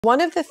One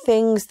of the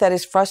things that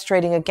is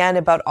frustrating, again,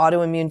 about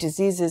autoimmune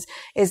diseases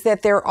is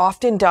that they're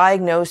often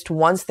diagnosed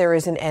once there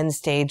is an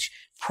end-stage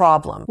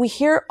problem. We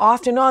hear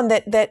often on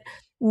that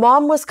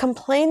mom was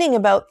complaining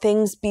about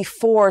things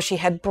before. She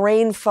had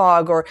brain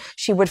fog, or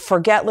she would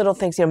forget little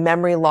things.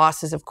 Memory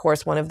loss is, of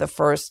course, one of the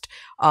first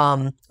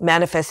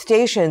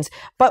manifestations,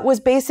 but was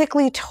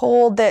basically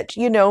told that,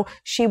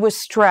 she was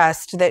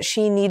stressed, that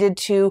she needed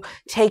to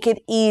take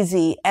it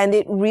easy, and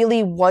it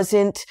really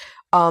wasn't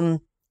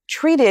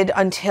treated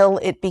until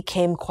it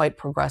became quite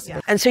progressive.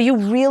 Yeah. And so you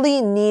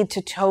really need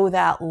to toe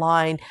that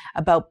line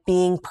about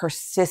being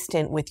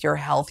persistent with your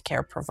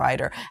healthcare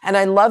provider. And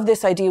I love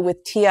this idea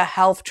with Tia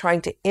Health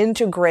trying to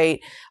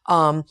integrate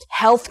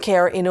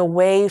healthcare in a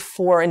way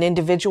for an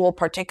individual,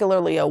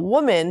 particularly a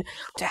woman,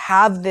 to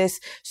have this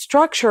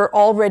structure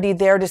already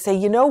there to say,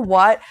 you know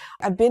what,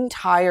 I've been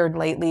tired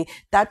lately.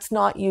 That's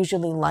not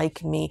usually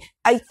like me.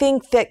 I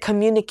think that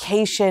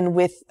communication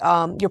with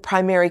your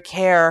primary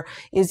care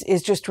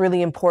is just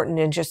really important,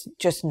 and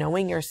just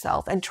knowing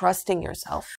yourself and trusting yourself.